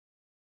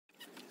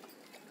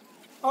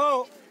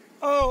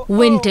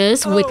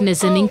Winters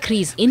witness an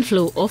increased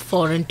inflow of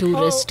foreign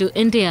tourists to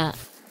India.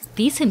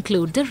 These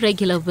include the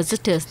regular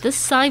visitors, the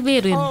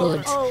Siberian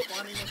birds.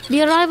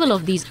 The arrival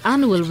of these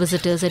annual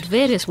visitors at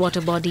various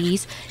water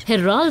bodies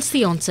heralds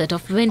the onset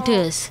of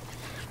winters.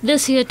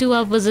 This year too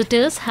our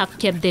visitors have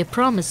kept their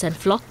promise and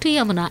flocked to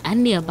Yamuna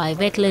and nearby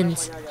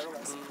wetlands.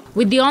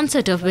 With the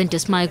onset of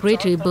winters,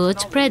 migratory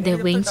birds spread their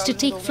wings to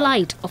take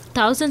flight of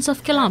thousands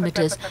of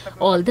kilometers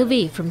all the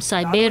way from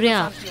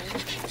Siberia.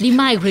 The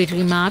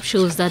migratory map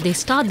shows that they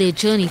start their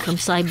journey from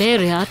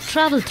Siberia,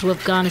 travel through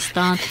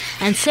Afghanistan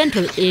and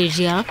Central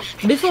Asia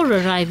before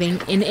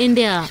arriving in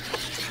India.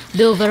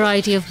 Though a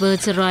variety of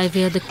birds arrive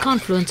here, the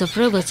confluence of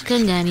rivers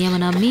Ganga and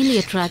Yamuna mainly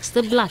attracts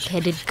the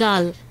black-headed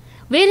gull.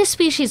 Various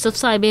species of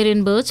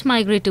Siberian birds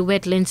migrate to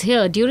wetlands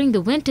here during the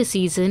winter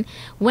season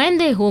when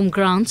their home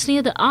grounds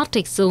near the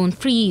Arctic zone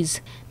freeze.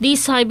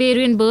 These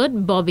Siberian birds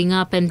bobbing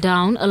up and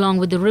down along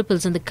with the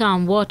ripples in the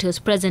calm waters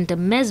present a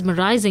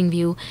mesmerizing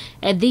view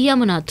at the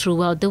Yamuna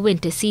throughout the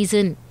winter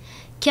season.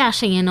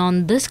 Cashing in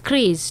on this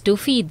craze to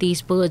feed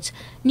these birds,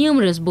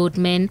 numerous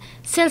boatmen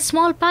sell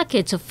small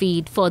packets of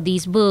feed for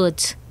these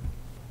birds.